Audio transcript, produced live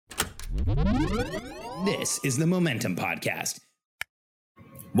This is the Momentum Podcast.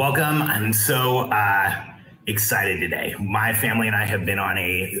 Welcome. I'm so excited today. My family and I have been on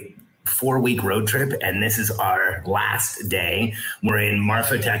a 4-week road trip, and this is our last day. We're in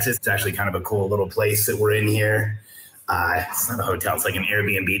Marfa, Texas. It's actually kind of a cool little place that we're in here. It's not a hotel. It's like an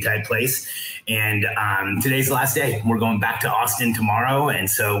Airbnb type place. And today's the last day. We're going back to Austin tomorrow. And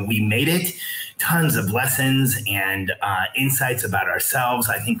so we made it. Tons of lessons and insights about ourselves.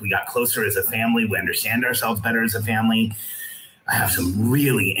 I think we got closer as a family. We understand ourselves better as a family. I have some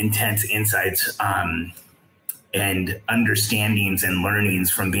really intense insights and understandings and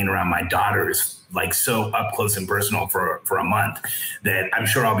learnings from being around my daughters, like so up close and personal for a month, that I'm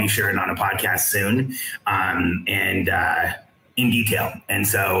sure I'll be sharing on a podcast soon and in detail. And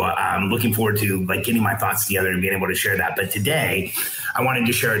so I'm looking forward to like getting my thoughts together and being able to share that. But today I wanted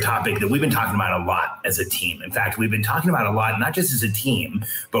to share a topic that we've been talking about a lot as a team. In fact, we've been talking about a lot, not just as a team,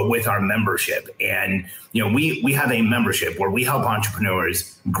 but with our membership. And, you know, we have a membership where we help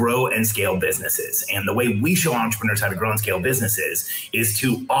entrepreneurs grow and scale businesses. And the way we show entrepreneurs how to grow and scale businesses is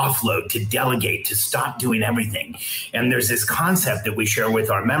to offload, to delegate, to stop doing everything. And there's this concept that we share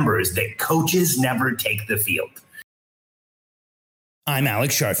with our members that coaches never take the field. I'm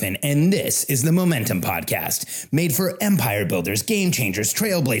Alex Sharfin, and this is the Momentum Podcast, made for empire builders, game changers,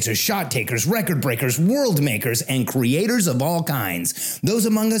 trailblazers, shot takers, record breakers, world makers, and creators of all kinds. Those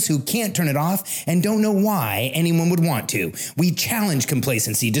among us who can't turn it off and don't know why anyone would want to. We challenge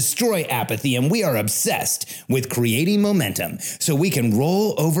complacency, destroy apathy, and we are obsessed with creating momentum so we can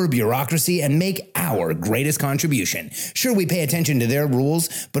roll over bureaucracy and make our greatest contribution. Sure, we pay attention to their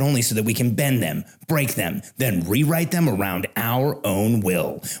rules, but only so that we can bend them, break them, then rewrite them around our own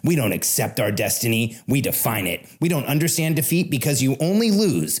will. We don't accept our destiny, we define it. We don't understand defeat because you only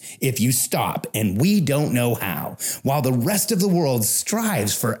lose if you stop, and we don't know how. While the rest of the world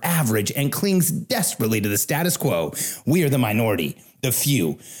strives for average and clings desperately to the status quo, we are the minority, the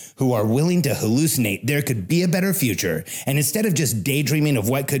few, who are willing to hallucinate there could be a better future. And instead of just daydreaming of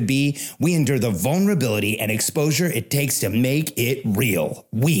what could be, we endure the vulnerability and exposure it takes to make it real.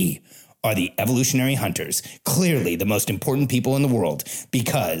 We are the evolutionary hunters, clearly the most important people in the world,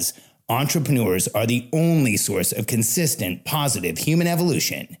 because entrepreneurs are the only source of consistent, positive human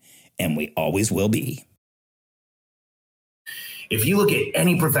evolution, and we always will be. If you look at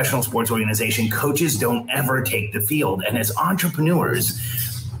any professional sports organization, coaches don't ever take the field. And as entrepreneurs,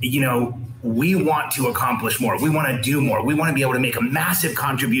 you know, we want to accomplish more. We want to do more. We want to be able to make a massive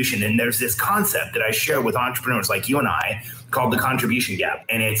contribution. And there's this concept that I share with entrepreneurs like you and I called the contribution gap.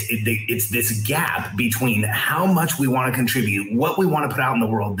 And it's this gap between how much we want to contribute, what we want to put out in the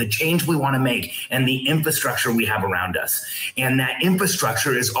world, the change we want to make, and the infrastructure we have around us. And that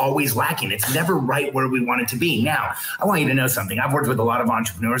infrastructure is always lacking. It's never right where we want it to be. Now, I want you to know something. I've worked with a lot of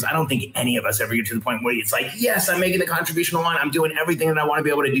entrepreneurs. I don't think any of us ever get to the point where it's like, yes, I'm making the contribution I want. I'm doing everything that I want to be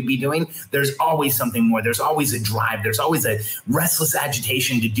able to be doing. There's always something more. There's always a drive. There's always a restless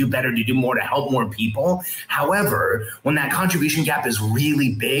agitation to do better, to do more, to help more people. However, when that contribution gap is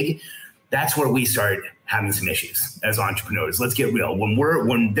really big, that's where we start having some issues as entrepreneurs. Let's get real.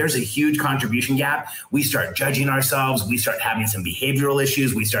 When there's a huge contribution gap, we start judging ourselves. We start having some behavioral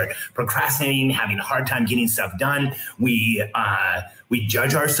issues. We start procrastinating, having a hard time getting stuff done. We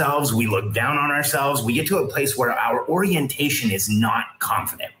judge ourselves. We look down on ourselves. We get to a place where our orientation is not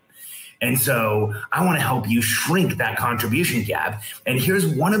confident. And so I want to help you shrink that contribution gap. And here's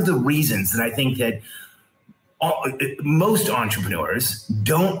one of the reasons that I think that most entrepreneurs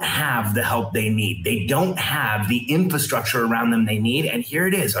don't have the help they need. They don't have the infrastructure around them they need. And here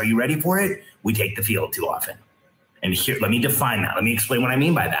it is. Are you ready for it? We take the field too often. And here, let me define that. Let me explain what I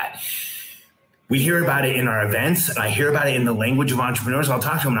mean by that. We hear about it in our events. And I hear about it in the language of entrepreneurs. I'll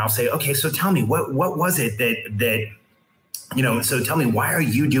talk to them and I'll say, okay, so tell me, what was it that you know, so tell me, why are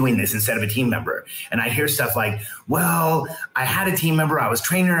you doing this instead of a team member? And I hear stuff like, well, I had a team member, I was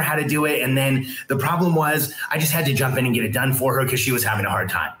training her how to do it. And then the problem was I just had to jump in and get it done for her because she was having a hard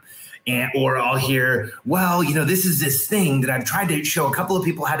time. Or I'll hear, well, you know, this is this thing that I've tried to show a couple of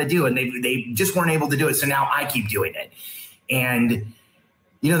people how to do, and they just weren't able to do it. So now I keep doing it. And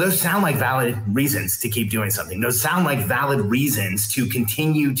you know, those sound like valid reasons to keep doing something. Those sound like valid reasons to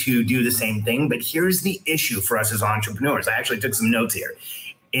continue to do the same thing. But here's the issue for us as entrepreneurs. I actually took some notes here.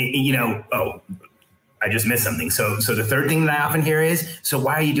 I just missed something. So the third thing that I often hear is, so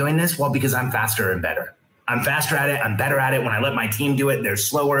why are you doing this? Well, because I'm faster and better. I'm faster at it. I'm better at it. When I let my team do it, they're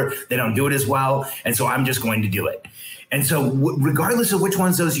slower. They don't do it as well. And so I'm just going to do it. And so regardless of which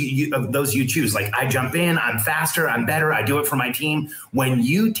ones those you choose, like I jump in, I'm faster, I'm better, I do it for my team. When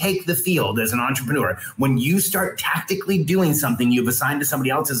you take the field as an entrepreneur, when you start tactically doing something you've assigned to somebody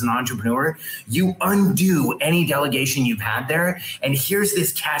else as an entrepreneur, you undo any delegation you've had there. And here's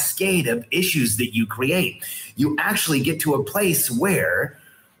this cascade of issues that you create. You actually get to a place where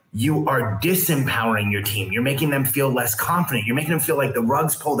you are disempowering your team. You're making them feel less confident. You're making them feel like the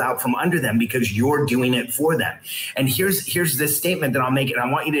rug's pulled out from under them because you're doing it for them. And here's this statement that I'll make, and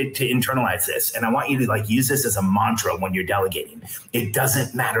I want you to internalize this, and I want you to like use this as a mantra when you're delegating. It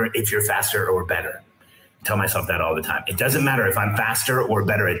doesn't matter if you're faster or better. I tell myself that all the time. It doesn't matter if I'm faster or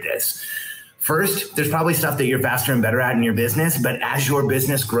better at this. First, there's probably stuff that you're faster and better at in your business, but as your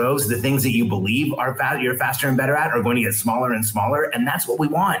business grows, the things that you believe you're faster and better at are going to get smaller and smaller, and that's what we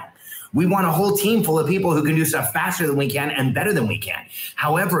want. We want a whole team full of people who can do stuff faster than we can and better than we can.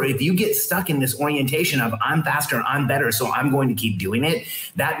 However, if you get stuck in this orientation of I'm faster, I'm better, so I'm going to keep doing it,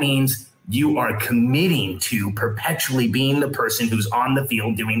 that means you are committing to perpetually being the person who's on the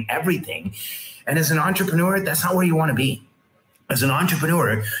field doing everything. And as an entrepreneur, that's not where you want to be. As an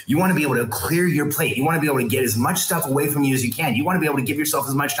entrepreneur, you want to be able to clear your plate. You want to be able to get as much stuff away from you as you can. You want to be able to give yourself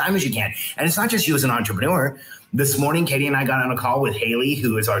as much time as you can. And it's not just you as an entrepreneur. This morning, Katie and I got on a call with Haley,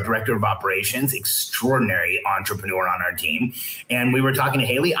 who is our director of operations, extraordinary entrepreneur on our team. And we were talking to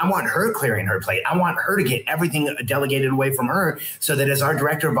Haley. I want her clearing her plate. I want her to get everything delegated away from her so that as our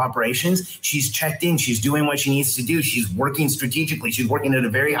director of operations, she's checked in. She's doing what she needs to do. She's working strategically. She's working at a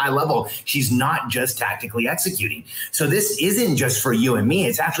very high level. She's not just tactically executing. So this isn't just for you and me.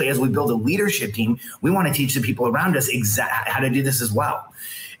 It's actually, as we build a leadership team, we want to teach the people around us how to do this as well.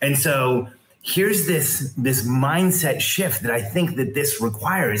 And so here's this mindset shift that I think that this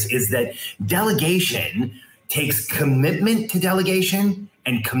requires is that delegation takes commitment to delegation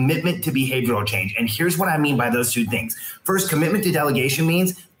and commitment to behavioral change. And here's what I mean by those two things. First, commitment to delegation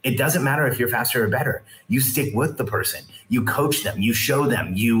means it doesn't matter if you're faster or better. You stick with the person. You coach them. You show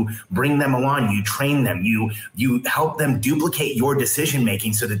them. You bring them along. You train them. You help them duplicate your decision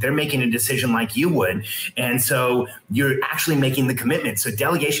making so that they're making a decision like you would. And so you're actually making the commitment. So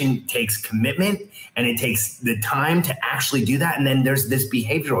delegation takes commitment and it takes the time to actually do that. And then there's this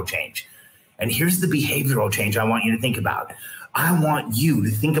behavioral change. And here's the behavioral change I want you to think about. I want you to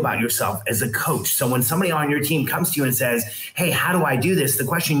think about yourself as a coach. So when somebody on your team comes to you and says, hey, how do I do this? The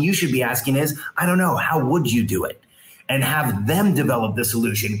question you should be asking is, I don't know, how would you do it? And have them develop the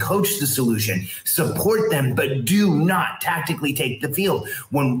solution, coach the solution, support them, but do not tactically take the field.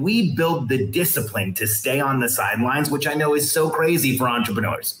 When we build the discipline to stay on the sidelines, which I know is so crazy for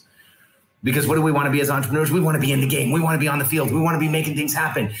entrepreneurs, because what do we want to be as entrepreneurs? We want to be in the game. We want to be on the field. We want to be making things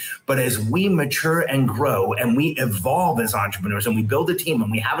happen. But as we mature and grow and we evolve as entrepreneurs and we build a team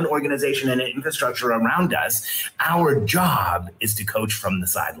and we have an organization and an infrastructure around us, our job is to coach from the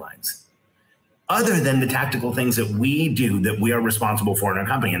sidelines. Other than the tactical things that we do that we are responsible for in our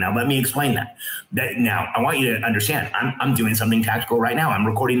company. And now let me explain that. Now, I want you to understand, I'm doing something tactical right now. I'm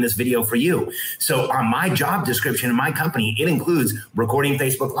recording this video for you. So on my job description in my company, it includes recording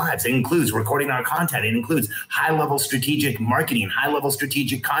Facebook Lives. It includes recording our content. It includes high-level strategic marketing, high-level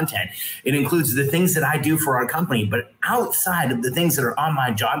strategic content. It includes the things that I do for our company. But outside of the things that are on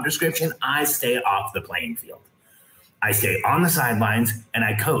my job description, I stay off the playing field. I stay on the sidelines and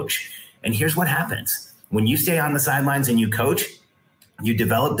I coach. And here's what happens. When you stay on the sidelines and you coach, you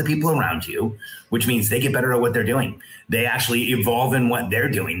develop the people around you, which means they get better at what they're doing. They actually evolve in what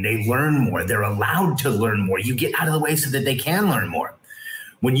they're doing. They learn more. They're allowed to learn more. You get out of the way so that they can learn more.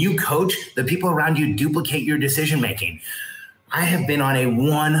 When you coach, the people around you duplicate your decision-making. I have been on a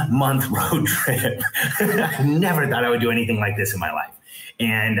 1-month road trip. I never thought I would do anything like this in my life.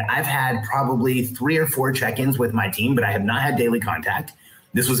 And I've had probably 3 or 4 check-ins with my team, but I have not had daily contact.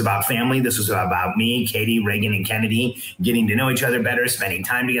 This was about family. This was about me, Katie, Reagan, and Kennedy, getting to know each other better, spending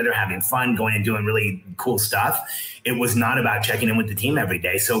time together, having fun, going and doing really cool stuff. It was not about checking in with the team every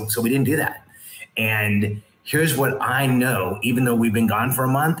day. So we didn't do that. And here's what I know, even though we've been gone for a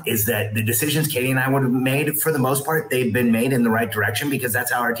month, is that the decisions Katie and I would have made, for the most part, they've been made in the right direction because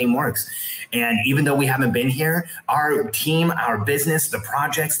that's how our team works. And even though we haven't been here, our team, our business, the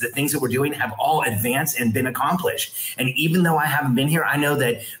projects, the things that we're doing have all advanced and been accomplished. And even though I haven't been here, I know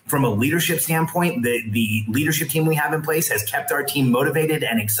that from a leadership standpoint, the leadership team we have in place has kept our team motivated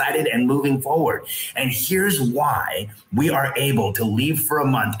and excited and moving forward. And here's why we are able to leave for a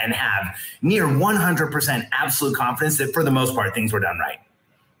month and have near 100% absolute confidence that for the most part, things were done right.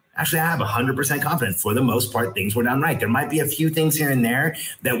 Actually, I have 100% confidence. For the most part, things were done right. There might be a few things here and there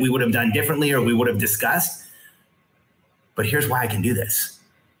that we would have done differently or we would have discussed. But here's why I can do this.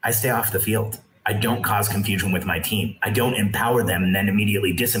 I stay off the field. I don't cause confusion with my team. I don't empower them and then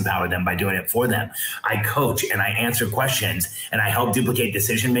immediately disempower them by doing it for them. I coach and I answer questions and I help duplicate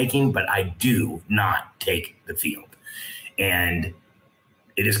decision-making, but I do not take the field. And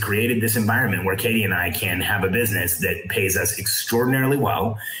it has created this environment where Katie and I can have a business that pays us extraordinarily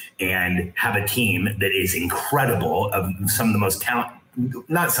well and have a team that is incredible, of some of the most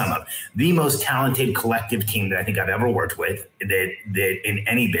the most talented collective team that I think I've ever worked with, that in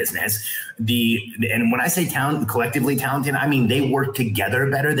any business. And when I say collectively talented, I mean they work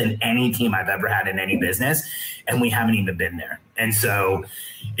together better than any team I've ever had in any business, and we haven't even been there. And so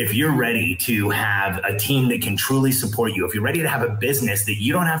if you're ready to have a team that can truly support you, if you're ready to have a business that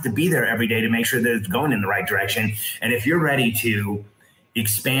you don't have to be there every day to make sure that it's going in the right direction, and if you're ready to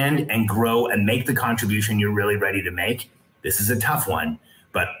expand and grow and make the contribution you're really ready to make, this is a tough one.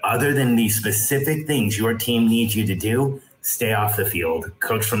 But other than these specific things your team needs you to do, stay off the field,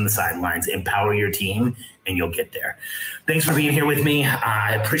 coach from the sidelines, empower your team, and you'll get there. Thanks for being here with me.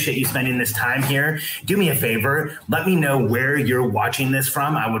 I appreciate you spending this time here. Do me a favor. Let me know where you're watching this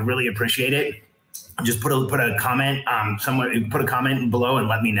from. I would really appreciate it. Just put a comment somewhere, put a comment below and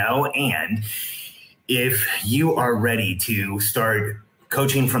let me know. And if you are ready to start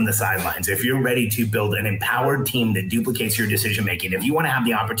coaching from the sidelines, if you're ready to build an empowered team that duplicates your decision-making, if you want to have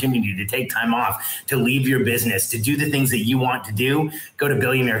the opportunity to take time off, to leave your business, to do the things that you want to do, go to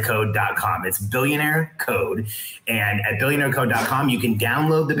billionairecode.com. It's Billionaire Code. And at billionairecode.com, you can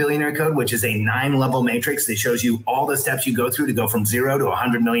download the Billionaire Code, which is a 9-level matrix that shows you all the steps you go through to go from $0 to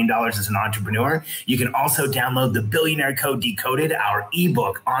 $100 million as an entrepreneur. You can also download the Billionaire Code Decoded, our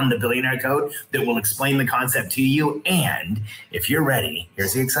ebook on the Billionaire Code that will explain the concept to you. And if you're ready,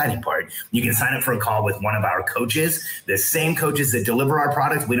 here's the exciting part. You can sign up for a call with one of our coaches, the same coaches that deliver our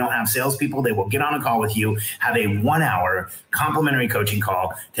product. We don't have salespeople. They will get on a call with you, have a 1-hour complimentary coaching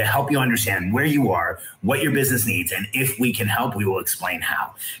call to help you understand where you are, what your business needs, and if we can help, we will explain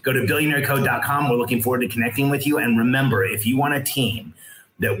how. Go to billionairecode.com. We're looking forward to connecting with you. And remember, if you want a team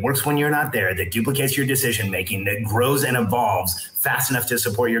that works when you're not there, that duplicates your decision-making, that grows and evolves fast enough to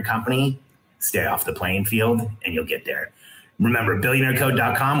support your company, stay off the playing field and you'll get there. Remember,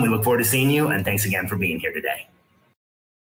 billionairecode.com. We look forward to seeing you. And thanks again for being here today.